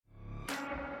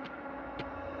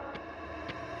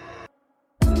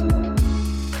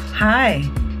Hi,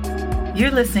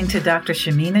 you're listening to Dr.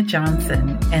 Shamina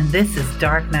Johnson, and this is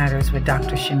Dark Matters with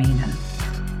Dr.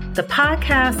 Shamina, the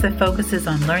podcast that focuses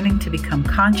on learning to become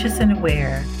conscious and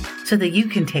aware so that you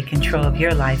can take control of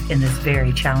your life in this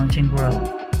very challenging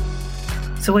world.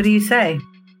 So what do you say?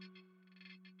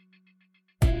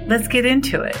 Let's get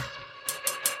into it.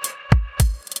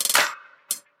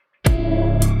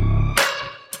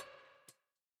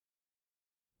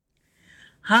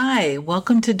 Hi,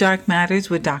 welcome to Dark Matters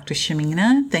with Dr.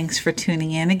 Shamina. Thanks for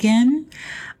tuning in again.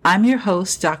 I'm your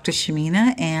host, Dr.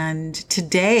 Shamina, and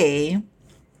today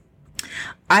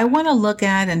I want to look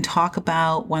at and talk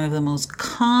about one of the most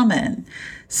common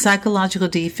psychological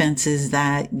defenses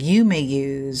that you may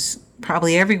use,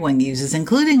 probably everyone uses,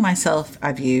 including myself,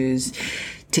 I've used,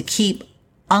 to keep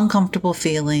uncomfortable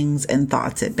feelings and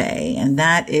thoughts at bay, and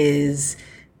that is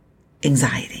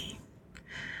anxiety.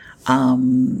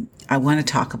 I want to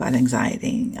talk about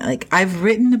anxiety. I've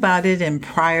written about it in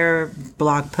prior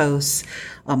blog posts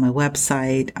on my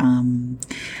website.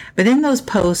 But in those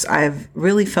posts, I've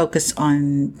really focused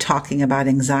on talking about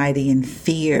anxiety and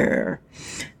fear,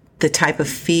 the type of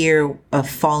fear of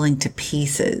falling to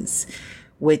pieces,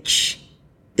 which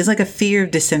is like a fear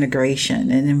of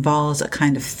disintegration and involves a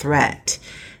kind of threat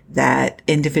that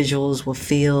individuals will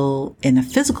feel in a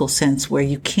physical sense where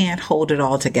you can't hold it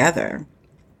all together.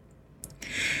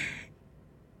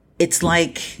 It's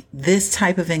like this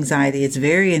type of anxiety, it's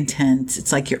very intense.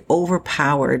 It's like you're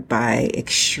overpowered by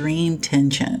extreme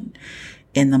tension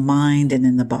in the mind and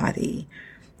in the body.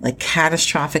 Like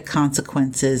catastrophic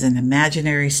consequences and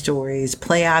imaginary stories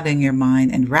play out in your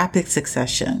mind in rapid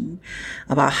succession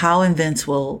about how events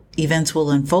will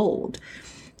unfold.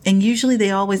 And usually they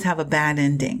always have a bad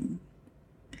ending.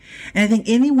 And I think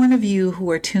any one of you who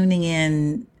are tuning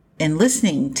in and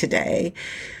listening today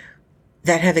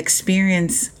that have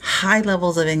experienced high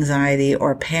levels of anxiety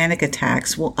or panic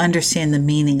attacks will understand the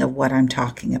meaning of what I'm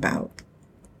talking about.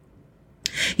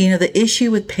 You know, the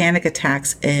issue with panic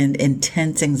attacks and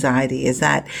intense anxiety is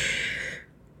that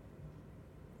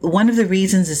one of the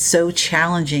reasons it's so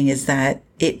challenging is that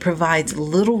it provides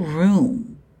little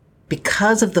room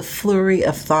because of the flurry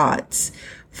of thoughts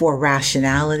for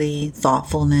rationality,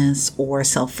 thoughtfulness, or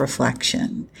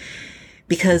self-reflection.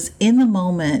 Because in the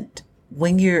moment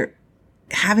when you're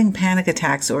having panic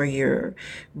attacks or you're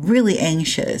really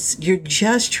anxious, you're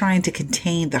just trying to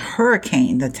contain the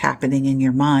hurricane that's happening in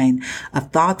your mind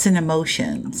of thoughts and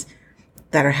emotions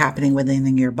that are happening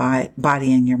within your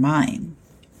body and your mind.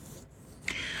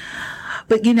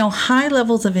 But you know, high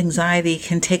levels of anxiety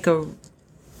can take a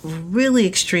really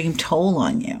extreme toll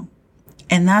on you.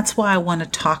 And that's why I want to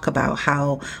talk about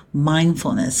how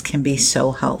mindfulness can be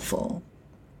so helpful.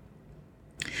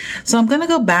 So I'm going to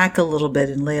go back a little bit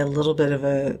and lay a little bit of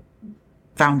a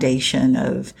foundation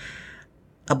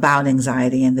about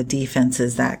anxiety and the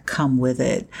defenses that come with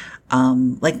it.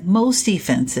 Like most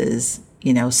defenses,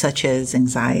 you know, such as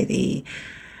anxiety,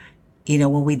 you know,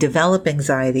 when we develop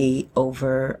anxiety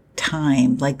over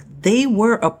time, like they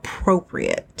were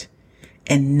appropriate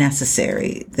and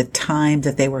necessary the time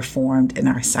that they were formed in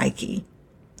our psyche.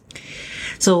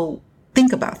 So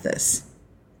think about this.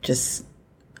 Just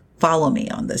follow me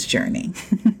on this journey.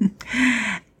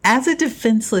 As a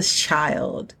defenseless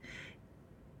child,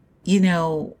 you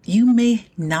know, you may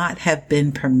not have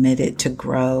been permitted to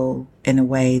grow in a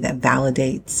way that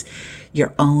validates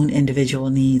your own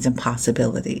individual needs and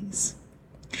possibilities.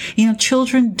 You know,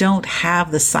 children don't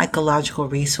have the psychological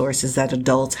resources that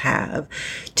adults have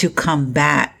to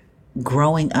combat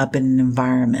growing up in an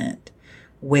environment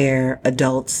where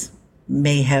adults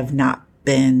may have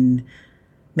been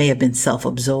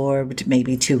self-absorbed,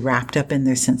 maybe too wrapped up in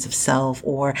their sense of self,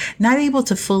 or not able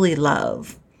to fully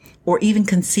love, or even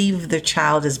conceive of their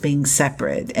child as being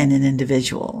separate and an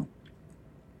individual.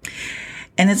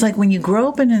 And it's like when you grow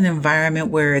up in an environment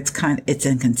where it's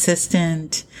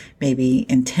inconsistent, maybe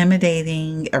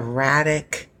intimidating,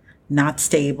 erratic, not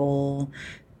stable,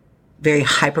 very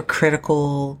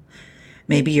hypercritical.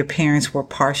 Maybe your parents were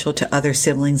partial to other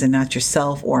siblings and not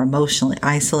yourself, or emotionally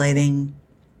isolating.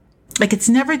 Like it's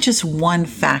never just one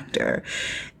factor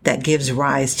that gives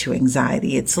rise to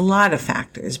anxiety. It's a lot of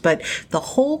factors, but the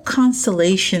whole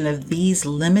constellation of these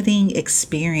limiting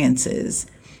experiences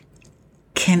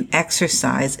can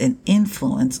exercise an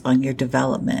influence on your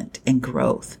development and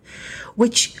growth,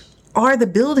 which are the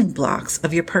building blocks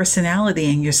of your personality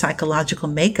and your psychological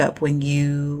makeup when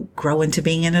you grow into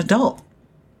being an adult.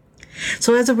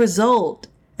 So as a result,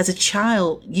 as a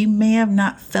child, you may have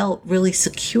not felt really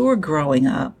secure growing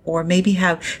up, or maybe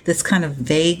have this kind of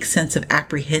vague sense of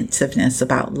apprehensiveness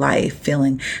about life,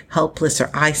 feeling helpless or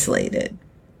isolated.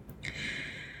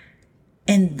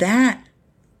 And that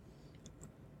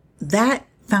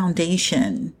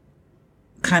foundation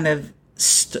kind of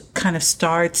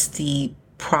starts the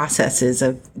processes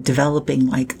of developing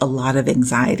like a lot of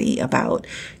anxiety about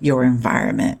your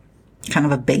environment, kind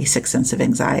of a basic sense of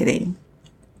anxiety.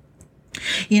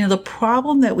 The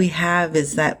problem that we have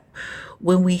is that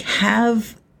when we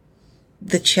have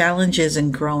the challenges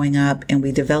in growing up and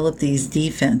we develop these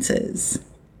defenses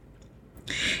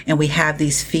and we have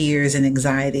these fears and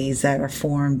anxieties that are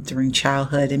formed during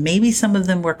childhood, and maybe some of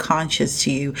them were conscious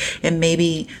to you and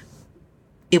maybe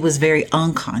it was very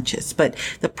unconscious. But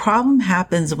the problem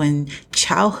happens when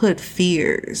childhood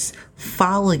fears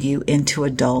follow you into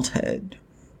adulthood.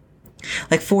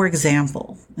 Like, for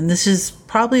example, and this is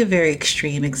probably a very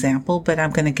extreme example, but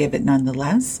I'm going to give it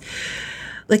nonetheless.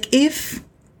 Like, if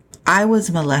I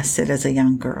was molested as a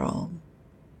young girl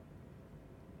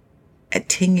at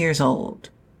 10 years old,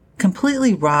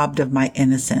 completely robbed of my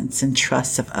innocence and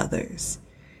trust of others,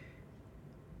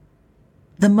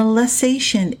 the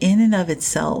molestation in and of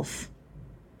itself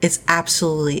is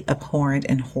absolutely abhorrent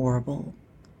and horrible.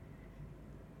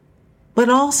 But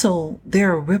also,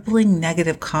 there are rippling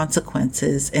negative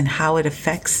consequences in how it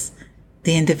affects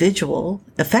the individual,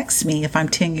 affects me if I'm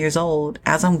 10 years old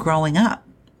as I'm growing up.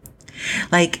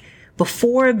 Like,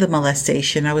 before the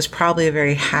molestation, I was probably a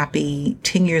very happy,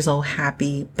 10 years old,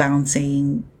 happy,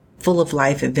 bouncing, full of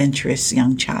life, adventurous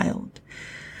young child.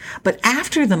 But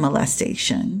after the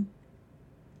molestation,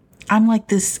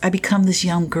 I become this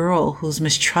young girl who's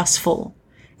mistrustful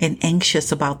and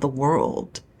anxious about the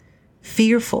world,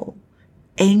 fearful,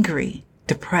 angry,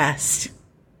 depressed.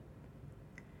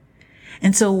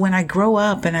 And so when I grow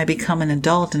up and I become an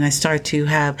adult and I start to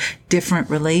have different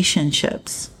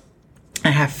relationships,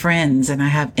 I have friends and I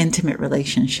have intimate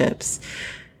relationships,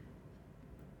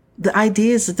 the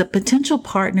idea is that the potential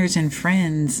partners and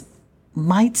friends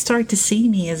might start to see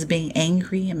me as being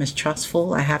angry and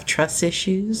mistrustful. I have trust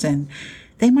issues and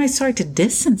they might start to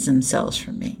distance themselves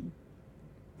from me.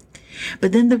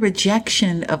 But then the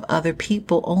rejection of other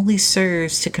people only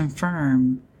serves to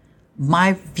confirm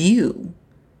my view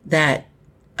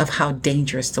of how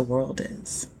dangerous the world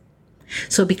is.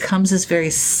 So it becomes this very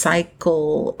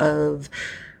cycle of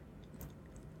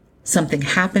something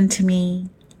happened to me.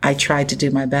 I tried to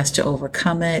do my best to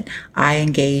overcome it. I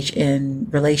engage in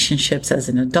relationships as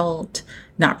an adult,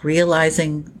 not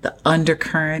realizing the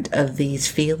undercurrent of these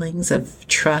feelings of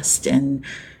trust and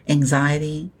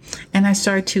anxiety. And I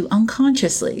start to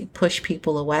unconsciously push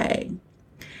people away.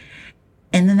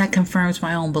 And then that confirms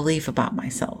my own belief about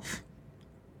myself.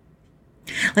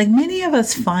 Like, many of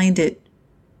us find it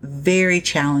very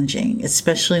challenging,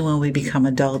 especially when we become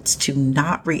adults, to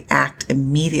not react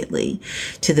immediately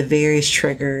to the various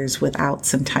triggers without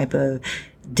some type of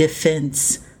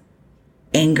defense,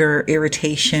 anger,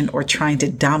 irritation, or trying to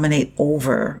dominate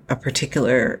over a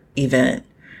particular event.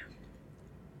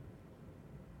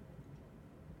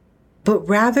 But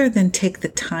rather than take the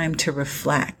time to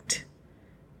reflect,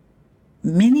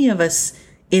 many of us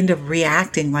end up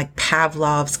reacting like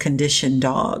Pavlov's conditioned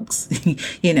dogs,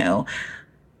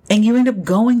 and you end up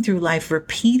going through life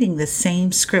repeating the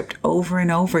same script over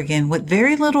and over again with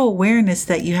very little awareness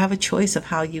that you have a choice of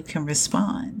how you can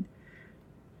respond.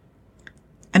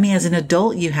 I mean, as an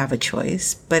adult, you have a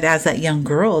choice, but as that young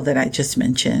girl that I just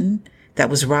mentioned that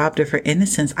was robbed of her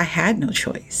innocence, I had no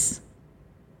choice.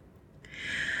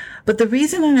 But the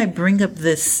reason that I bring up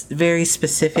this very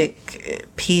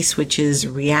specific piece, which is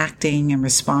reacting and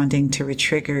responding to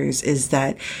triggers, is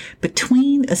that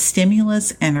between a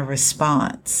stimulus and a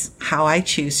response, how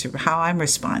I'm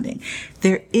responding,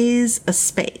 there is a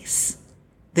space.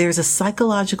 There's a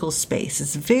psychological space.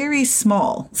 It's very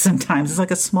small sometimes. It's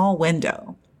like a small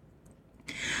window.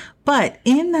 But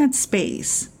in that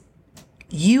space,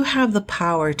 you have the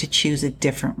power to choose a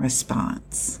different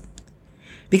response.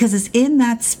 Because it's in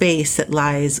that space that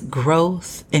lies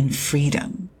growth and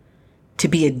freedom to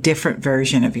be a different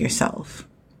version of yourself.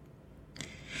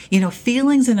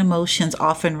 Feelings and emotions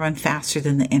often run faster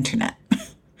than the internet.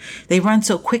 They run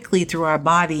so quickly through our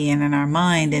body and in our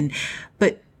mind.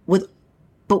 But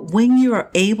when you are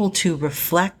able to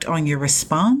reflect on your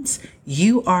response,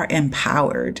 you are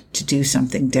empowered to do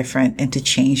something different and to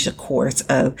change the course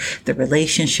of the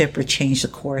relationship or change the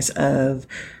course of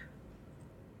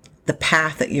the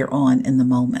path that you're on in the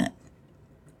moment.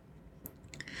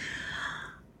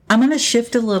 I'm going to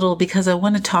shift a little because I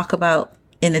want to talk about,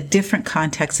 in a different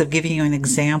context, of giving you an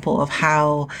example of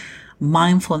how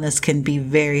mindfulness can be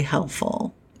very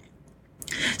helpful.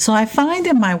 So I find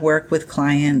in my work with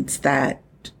clients that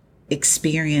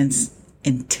experience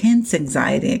intense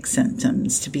anxiety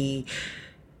symptoms to be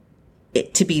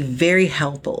it to be very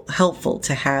helpful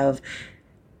to have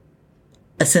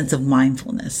a sense of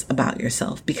mindfulness about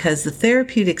yourself, because the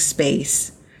therapeutic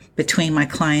space between my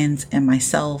clients and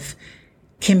myself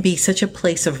can be such a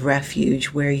place of refuge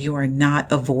where you are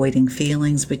not avoiding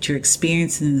feelings, but you're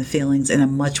experiencing the feelings in a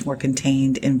much more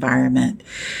contained environment.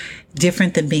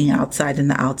 Different than being outside in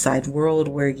the outside world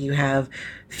where you have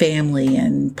family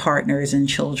and partners and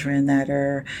children that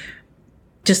are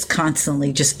just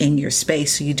constantly just in your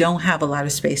space. So you don't have a lot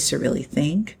of space to really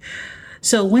think.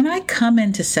 So when I come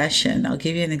into session, I'll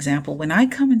give you an example. When I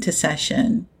come into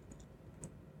session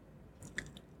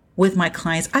with my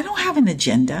clients, I don't have an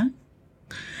agenda.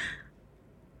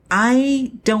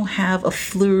 I don't have a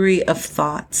flurry of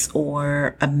thoughts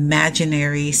or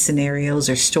imaginary scenarios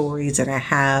or stories that I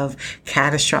have,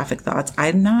 catastrophic thoughts.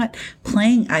 I'm not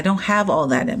playing. I don't have all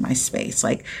that in my space.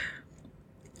 Like,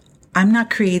 I'm not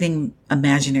creating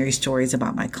imaginary stories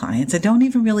about my clients. I don't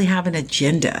even really have an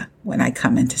agenda when I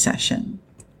come into session.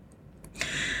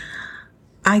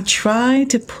 I try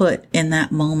to put in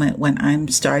that moment when I'm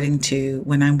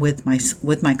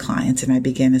with my clients and I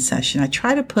begin a session, I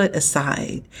try to put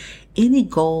aside any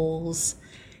goals,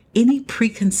 any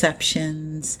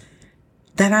preconceptions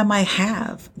that I might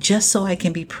have, just so I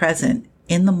can be present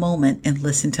in the moment and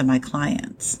listen to my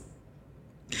clients.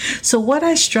 So what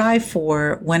I strive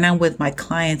for when I'm with my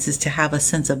clients is to have a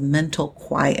sense of mental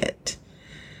quiet,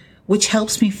 which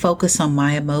helps me focus on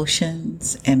my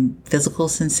emotions and physical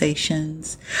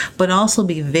sensations, but also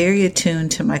be very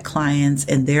attuned to my clients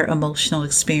and their emotional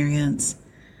experience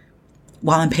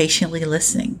while I'm patiently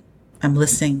listening. I'm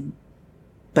listening,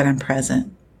 but I'm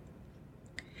present.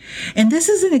 And this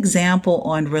is an example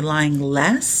on relying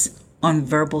less on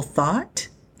verbal thought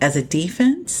as a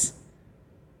defense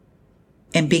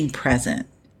and being present.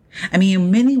 I mean,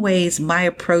 in many ways, my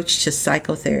approach to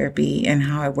psychotherapy and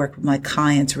how I work with my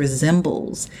clients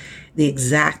resembles the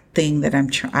exact thing that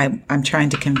I'm trying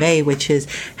to convey, which is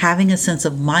having a sense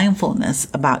of mindfulness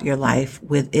about your life,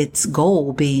 with its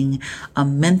goal being a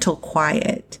mental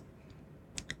quiet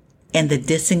and the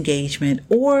disengagement,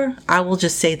 or I will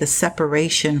just say the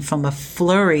separation from a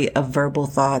flurry of verbal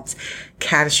thoughts,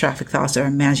 catastrophic thoughts, or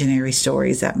imaginary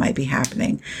stories that might be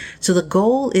happening. So the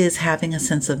goal is having a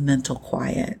sense of mental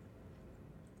quiet.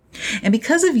 And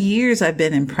because of years I've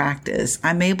been in practice,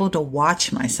 I'm able to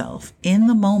watch myself in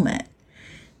the moment,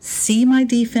 see my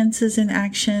defenses in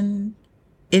action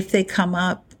if they come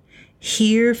up,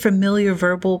 hear familiar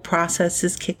verbal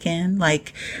processes kick in,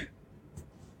 like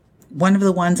one of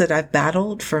the ones that I've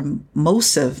battled for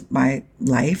most of my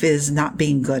life is not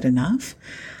being good enough.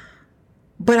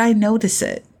 But I notice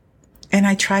it and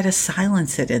I try to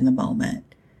silence it in the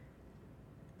moment,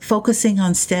 focusing on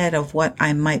instead of what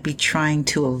I might be trying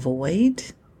to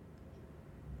avoid.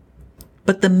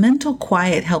 But the mental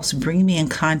quiet helps bring me in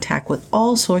contact with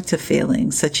all sorts of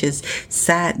feelings, such as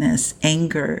sadness,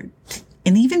 anger,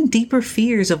 and even deeper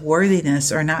fears of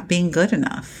worthiness or not being good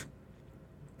enough.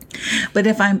 But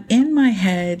if I'm in my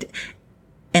head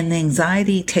and the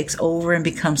anxiety takes over and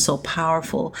becomes so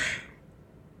powerful,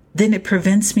 then it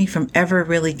prevents me from ever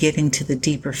really getting to the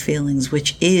deeper feelings,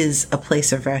 which is a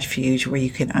place of refuge where you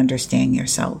can understand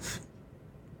yourself.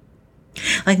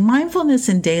 Like, mindfulness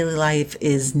in daily life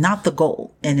is not the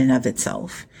goal in and of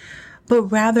itself, but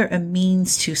rather a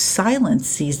means to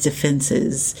silence these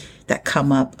defenses that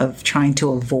come up of trying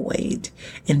to avoid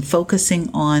and focusing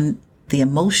on the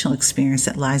emotional experience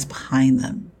that lies behind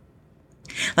them.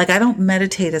 Like, I don't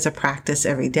meditate as a practice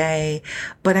every day,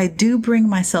 but I do bring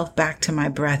myself back to my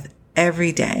breath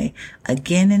every day,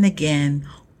 again and again,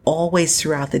 always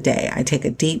throughout the day. I take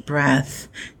a deep breath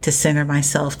to center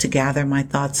myself, to gather my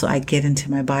thoughts so I get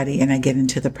into my body and I get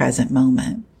into the present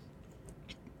moment.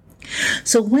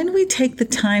 So when we take the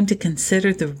time to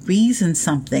consider the reason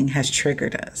something has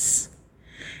triggered us,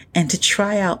 and to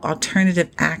try out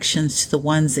alternative actions to the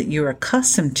ones that you're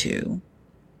accustomed to,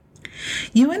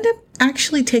 you end up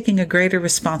actually taking a greater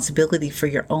responsibility for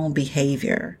your own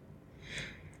behavior,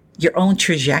 your own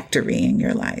trajectory in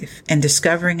your life, and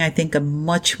discovering, I think, a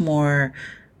much more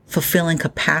fulfilling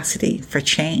capacity for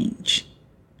change,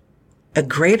 a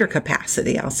greater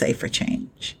capacity, I'll say, for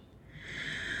change.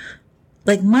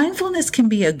 Like, mindfulness can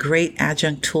be a great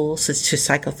adjunct tool to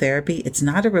psychotherapy. It's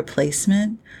not a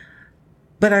replacement.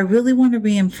 But I really want to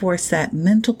reinforce that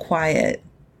mental quiet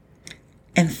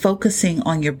and focusing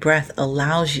on your breath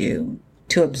allows you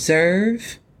to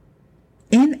observe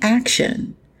in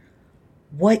action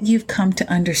what you've come to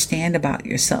understand about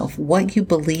yourself, what you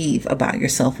believe about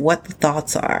yourself, what the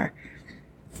thoughts are.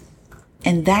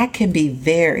 And that can be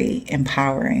very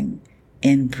empowering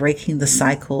in breaking the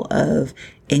cycle of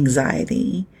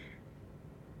anxiety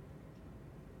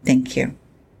Thank you.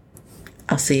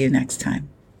 I'll see you next time.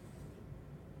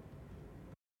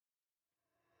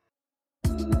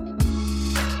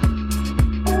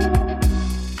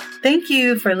 Thank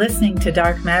you for listening to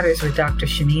Dark Matters with Dr.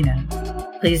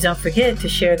 Shamina. Please don't forget to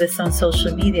share this on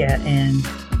social media, and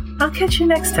I'll catch you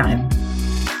next time.